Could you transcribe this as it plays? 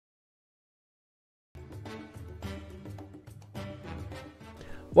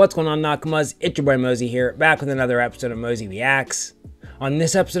What's going on, Nakamas? It's your boy Mozy here, back with another episode of Mozy Reacts. On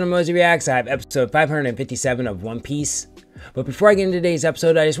this episode of Mozy Reacts, I have episode 557 of One Piece. But before I get into today's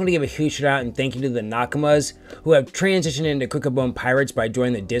episode, I just want to give a huge shout out and thank you to the Nakamas who have transitioned into Crooked Pirates by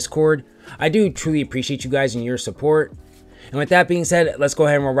joining the Discord. I do truly appreciate you guys and your support. And with that being said, let's go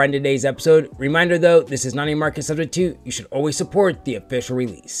ahead and roll right into today's episode. Reminder though, this is not a market subject to. You should always support the official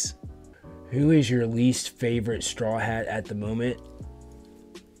release. Who is your least favorite Straw Hat at the moment?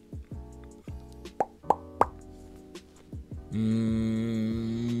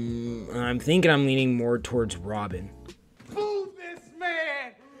 I'm thinking I'm leaning more towards Robin. Move this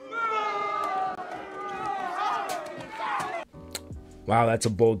man! Wow, that's a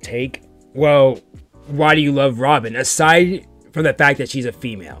bold take. Well, why do you love Robin? Aside from the fact that she's a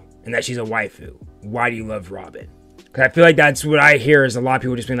female and that she's a waifu, why do you love Robin? Because I feel like that's what I hear is a lot of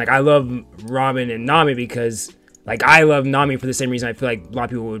people just being like, I love Robin and Nami because, like, I love Nami for the same reason I feel like a lot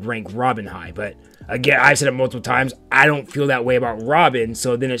of people would rank Robin high. But again, I've said it multiple times, I don't feel that way about Robin.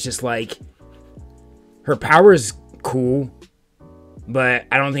 So then it's just like, her power is cool, but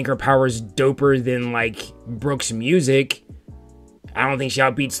I don't think her power is doper than, like, Brook's music. I don't think she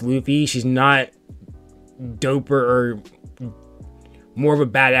outbeats Luffy. She's not doper or more of a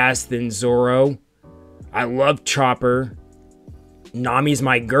badass than Zoro. I love Chopper. Nami's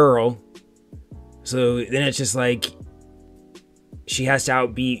my girl. So then it's just like, she has to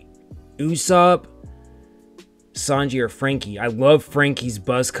outbeat Usopp, Sanji, or Franky. I love Franky's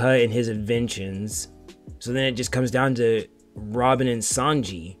buzz cut and his inventions. So then it just comes down to Robin and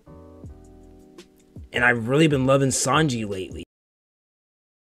Sanji. And I've really been loving Sanji lately.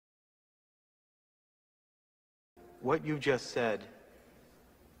 What you just said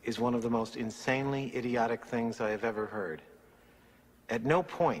is one of the most insanely idiotic things I have ever heard. At no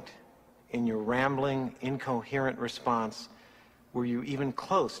point in your rambling, incoherent response were you even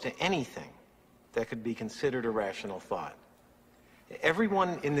close to anything that could be considered a rational thought.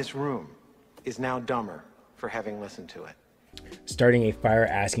 Everyone in this room is now dumber for having listened to it. Starting a fire,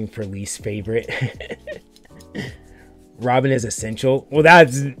 asking for least favorite. Robin is essential. Well,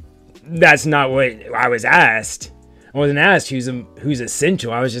 that's not what I was asked. I wasn't asked who's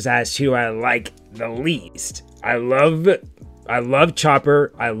essential. I was just asked who I like the least. I love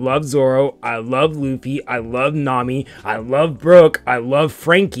Chopper. I love Zoro. I love Luffy. I love Nami. I love Brook. I love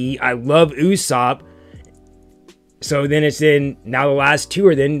Franky. I love Usopp. So then it's in, now the last two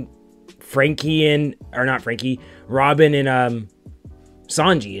are then Franky and, or not Franky, Robin and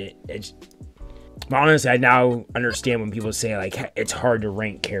Sanji. But honestly, I now understand when people say, like, it's hard to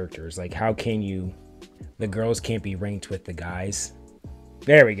rank characters. Like, how can you, the girls can't be ranked with the guys?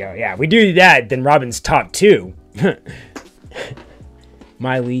 There we go. Yeah, if we do that, then Robin's top two.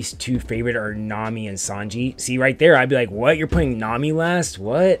 My least two favorite are Nami and Sanji. See, right there, I'd be like, what? You're putting Nami last?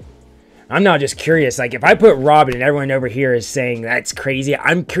 What? I'm now just curious. Like, if I put Robin and everyone over here is saying that's crazy,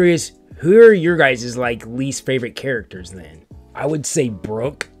 I'm curious, who are your guys' like least favorite characters then? I would say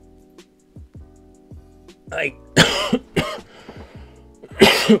Brook. Like,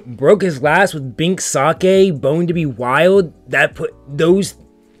 Brook is last with Bink Sake, Bone to be Wild. That put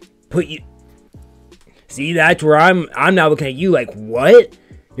you. See, that's where I'm now looking at you like, what?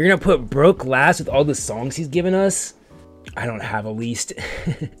 You're gonna put Brook last with all the songs he's given us? I don't have a least.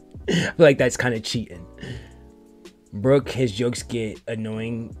 I feel like that's kind of cheating. Brook, his jokes get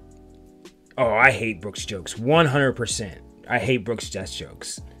annoying. Oh, I hate Brook's jokes. 100%. I hate Brook's death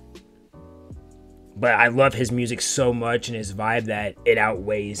jokes. But I love his music so much and his vibe that it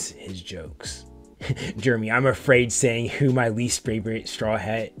outweighs his jokes. Jeremy, I'm afraid saying who my least favorite Straw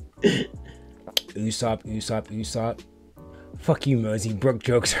Hat. Usopp. Fuck you, Mozy. Brook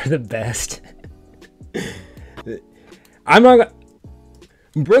jokes are the best. I'm not.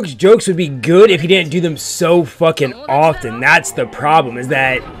 Brook's jokes would be good if he didn't do them so fucking often. That's the problem, is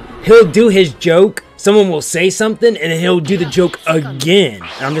that he'll do his joke, someone will say something, and then he'll do the joke again.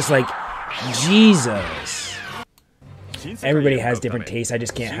 And I'm just like, Jesus. Everybody has different tastes. I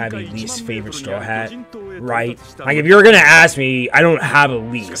just can't have a least favorite Straw Hat, right? Like, if you're gonna ask me, I don't have a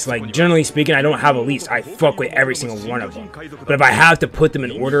least. Like, generally speaking, I don't have a least. I fuck with every single one of them. But if I have to put them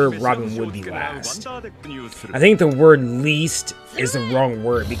in order, Robin would be last. I think the word least is the wrong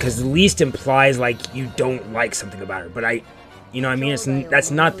word, because the least implies, like, you don't like something about her. But you know what I mean?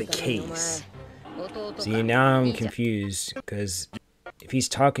 That's not the case. See, now I'm confused, because if he's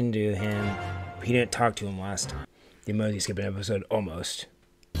talking to him, he didn't talk to him last time. The Mozy skipped an episode, almost.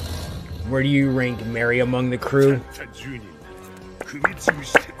 Where do you rank Mary among the crew?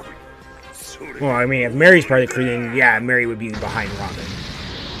 Well, I mean, if Mary's part of the crew, then yeah, Mary would be behind Robin.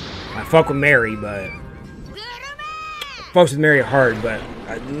 I fuck with Mary, but fucks with Mary hard, but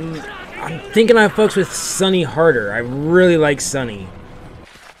I'm thinking I fucks with Sunny harder. I really like Sunny.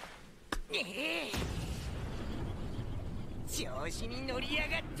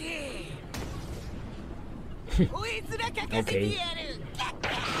 Okay.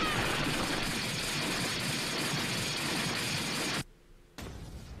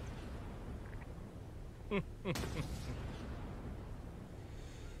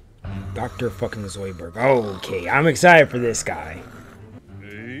 Dr. fucking Zoidberg. Okay, I'm excited for this guy.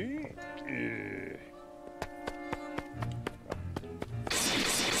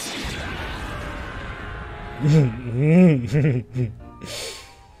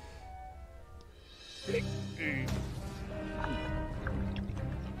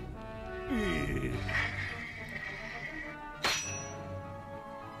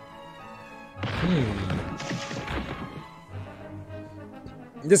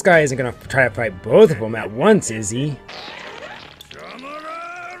 This guy isn't gonna try to fight both of them at once, is he?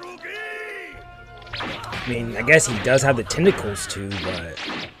 I mean, I guess he does have the tentacles too, but...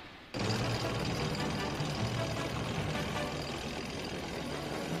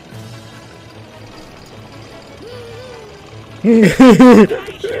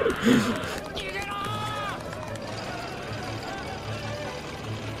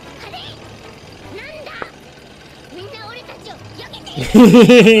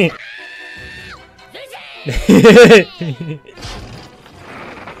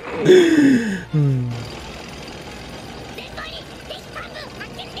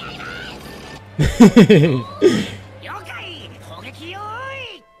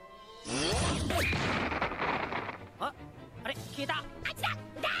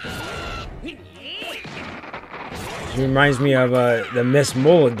 He reminds me of the Miss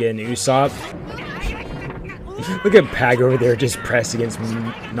Mulligan, Usopp. Look at Pag over there just pressed against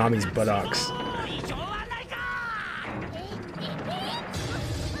Nami's buttocks.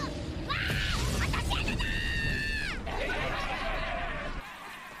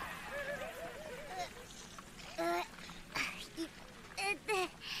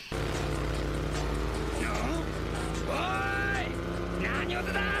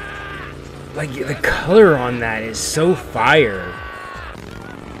 Like, the color on that is so fire.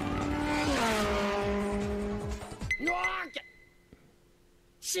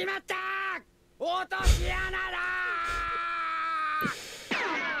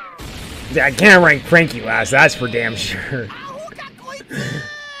 I can't rank Franky last, that's for damn sure.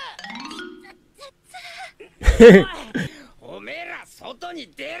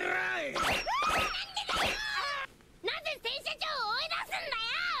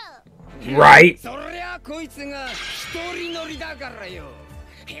 Right?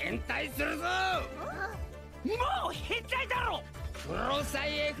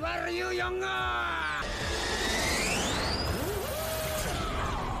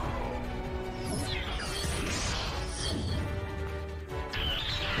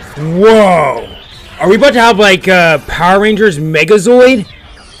 Whoa! Are we about to have like Power Rangers Megazord?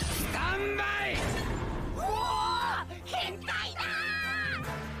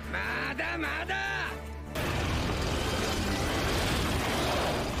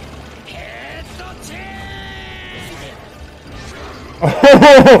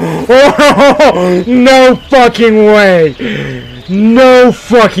 Oh, no fucking way! No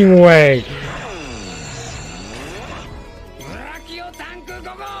fucking way!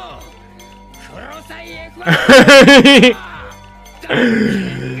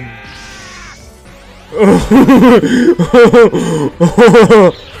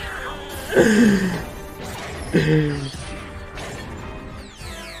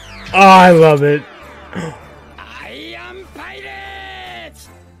 Oh, I love it.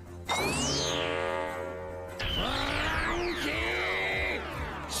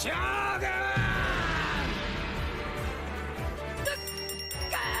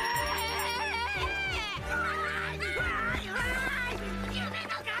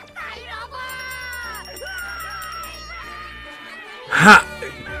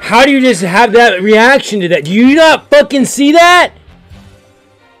 How do you just have that reaction to that? Do you not fucking see that?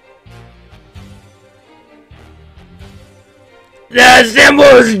 The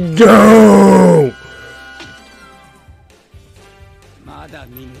symbols go!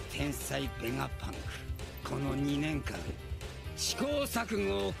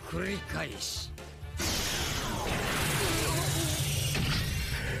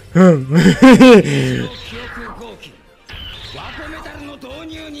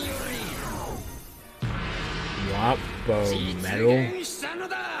 Wapo metal.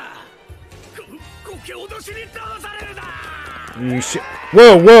 You should.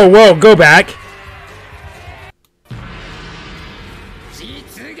 Whoa, whoa, whoa! Go back.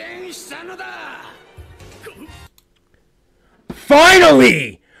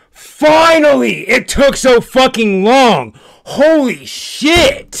 Finally! Finally! It took so fucking long! Holy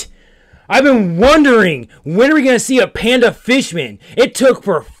shit! I've been wondering, when are we gonna see a panda fishman? It took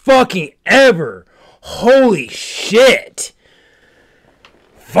for fucking ever! Holy shit!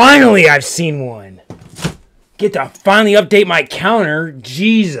 Finally, I've seen one! Get to finally update my counter.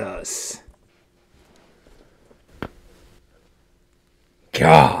 Jesus.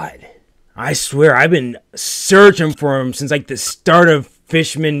 God. I swear, I've been searching for him since like the start of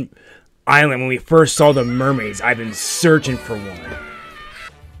Fishman Island when we first saw the mermaids. I've been searching for one.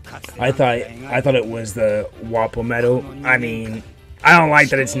 I thought it was the Wapo medal. I mean, I don't like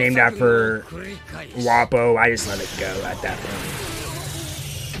that it's named after Wapo. I just let it go at that point.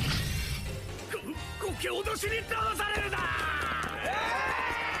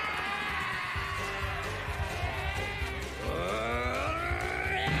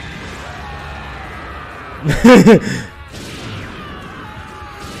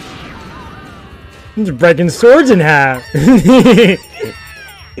 He's breaking swords in half.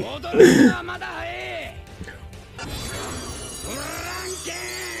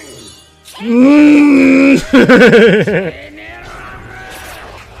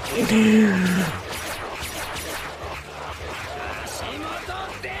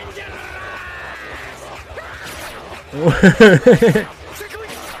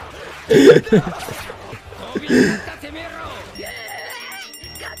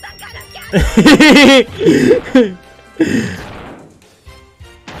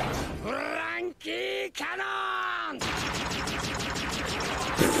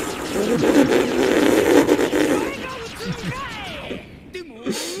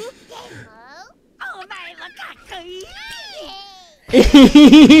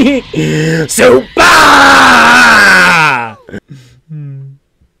 Super!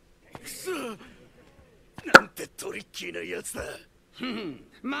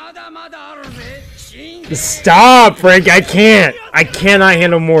 Stop, Frank! I can't! I cannot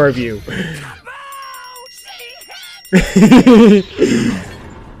handle more of you.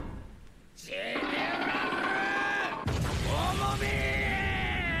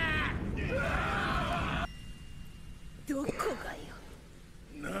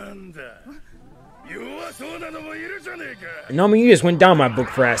 No, I mean, you just went down my book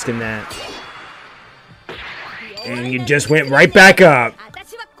for asking that. And you just went right back up.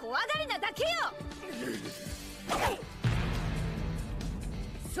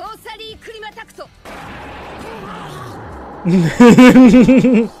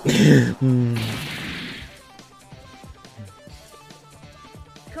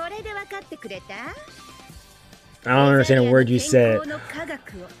 I don't understand a word you said.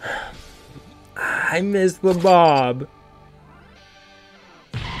 I miss the Bob.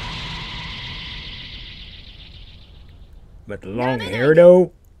 But the long hair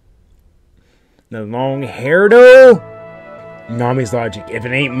though? The long hair though? Nami's logic. If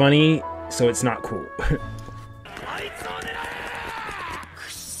it ain't money, so it's not cool.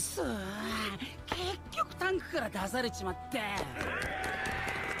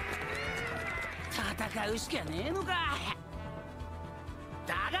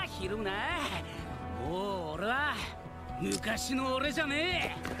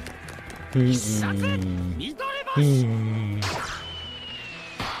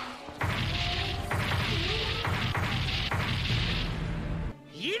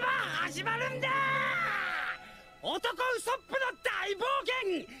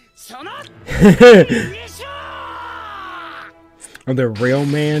 Oh, the real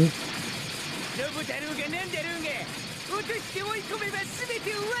man?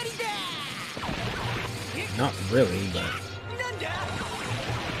 Not really, but...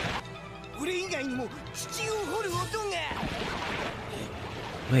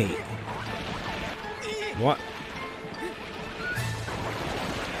 Wait. What?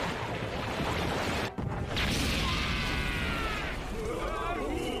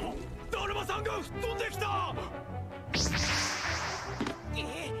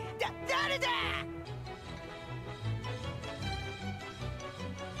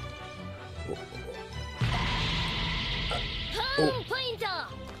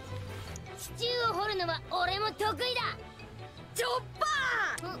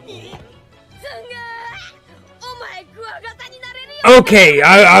 Okay,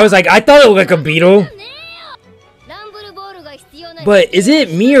 I was like, I thought it looked like a beetle. But is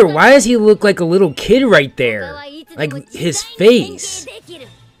it me, or why does he look like a little kid right there? Like his face.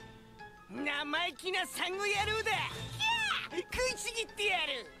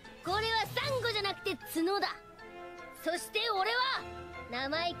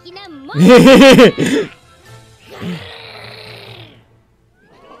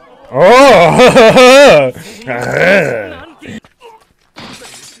 Oh!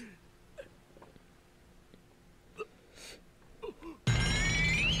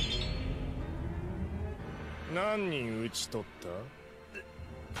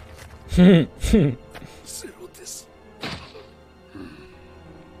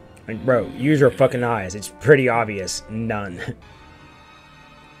 Like, bro, use your fucking eyes. It's pretty obvious. None.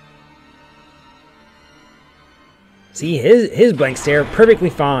 See, his blank stare, perfectly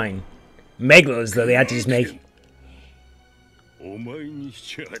fine. Megalo's, though, they had to just make...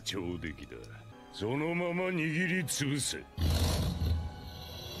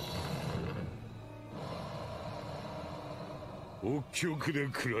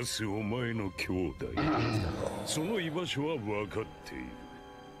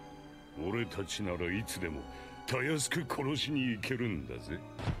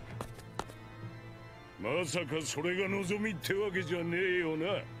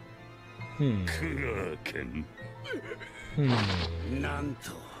 Kraken. なん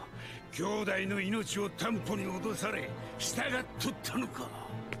と兄弟の命を担保に脅され従っとったのか。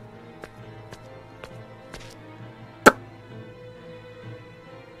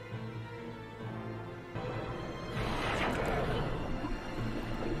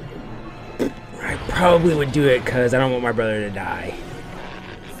 I probably would do it because I don't want my brother to die.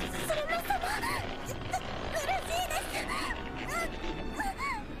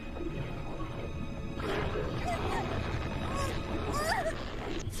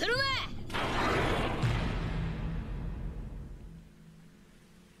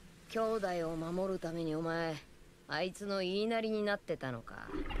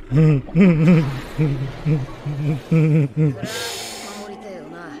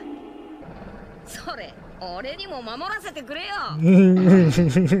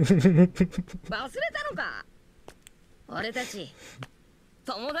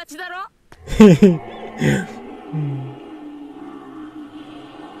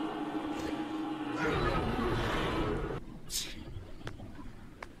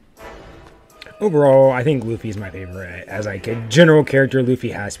 Overall, I think Luffy's my favorite. As like a general character,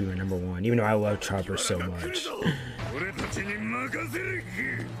 Luffy has to be my number one, even though I love Chopper so much.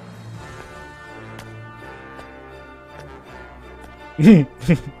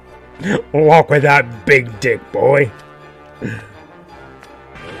 Walk with that big dick, boy.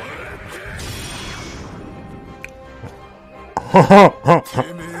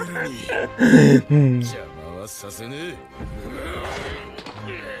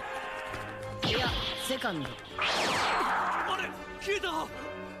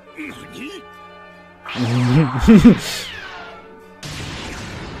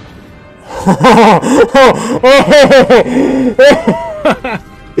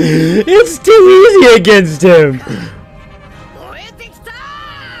 It's too easy against him.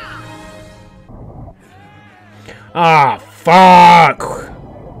 Ah, fuck.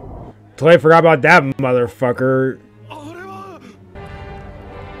 Totally forgot about that motherfucker.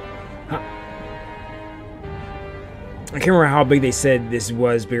 I can't remember how big they said this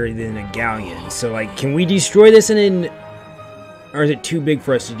was, bigger than a galleon. So, like, can we destroy this in an... Or is it too big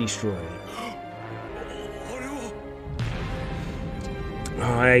for us to destroy?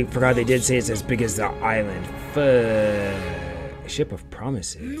 Oh, I forgot they did say it's as big as the island. Ship of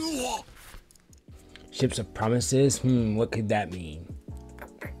Promises. Ships of Promises? What could that mean?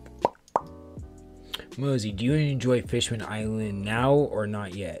 Mozy, do you enjoy Fishman Island now or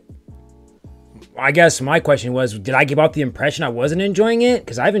not yet? I guess my question was, did I give off the impression I wasn't enjoying it?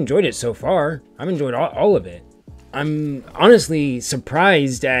 Because I've enjoyed it so far. I've enjoyed all of it. I'm honestly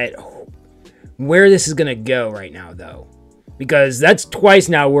surprised at where this is going to go right now, though. Because that's twice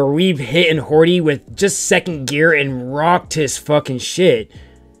now where we've hit in Hordy with just second gear and rocked his fucking shit.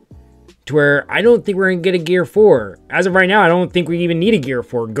 To where I don't think we're going to get a gear 4. As of right now, I don't think we even need a gear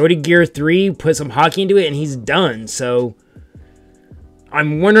 4. Go to gear 3, put some hockey into it, and he's done. So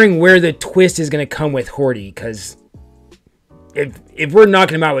I'm wondering where the twist is going to come with Hordy, because if we're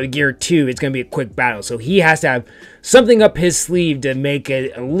knocking him out with gear 2, it's going to be a quick battle. So he has to have something up his sleeve to make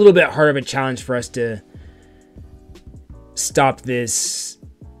it a little bit harder of a challenge for us to stop this,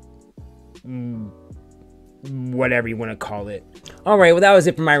 whatever you want to call it. Alright, well that was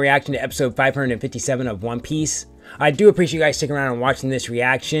it for my reaction to episode 557 of One Piece. I do appreciate you guys sticking around and watching this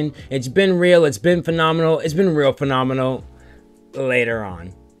reaction. It's been real, it's been phenomenal, it's been real phenomenal. Later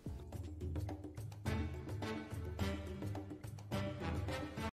on.